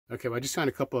Okay, well, I just found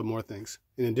a couple of more things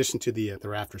in addition to the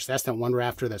rafters. That's that one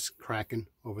rafter that's cracking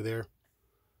over there.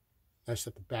 That's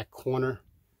at the back corner.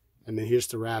 And then here's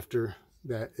the rafter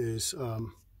that is,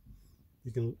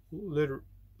 you can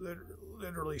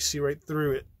literally see right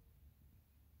through it.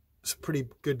 It's a pretty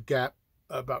good gap,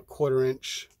 about 1/4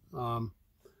 inch,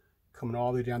 coming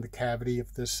all the way down the cavity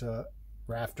of this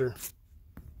rafter,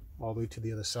 all the way to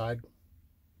the other side.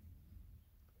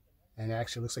 And it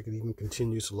actually looks like it even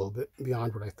continues a little bit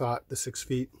beyond what I thought, the 6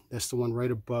 feet. That's the one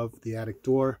right above the attic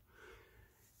door.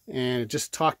 And I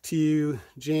just talked to you,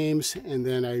 James, and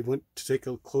then I went to take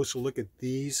a closer look at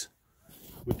these,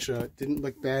 which didn't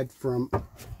look bad from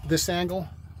this angle.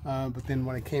 But then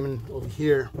when I came in over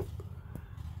here,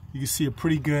 you can see a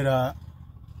pretty good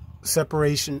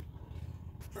separation.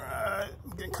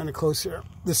 Getting kind of close here.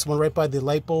 This one right by the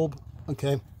light bulb,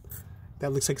 okay?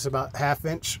 That looks like it's about 1/2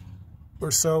 inch or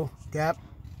so gap.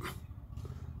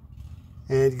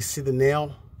 And you can see the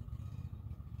nail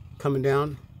coming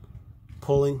down,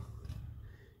 pulling.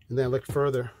 And then I look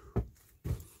further,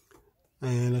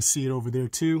 and I see it over there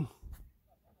too.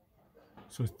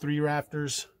 So 3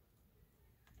 rafters,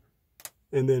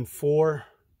 and then 4,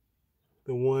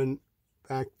 the one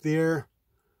back there,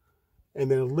 and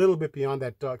then a little bit beyond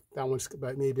that duct. That one's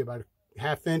about maybe about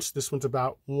 1/2 inch. This one's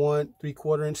about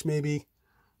 1¾ inch maybe.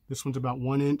 This one's about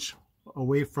 1 inch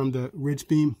away from the ridge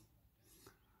beam.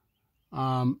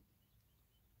 And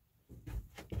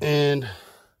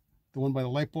the one by the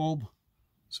light bulb,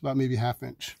 it's about maybe 1/2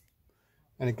 inch.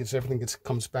 And it gets, everything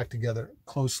comes back together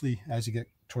closely as you get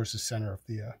towards the center of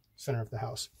the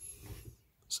house.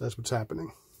 So that's what's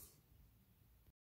happening.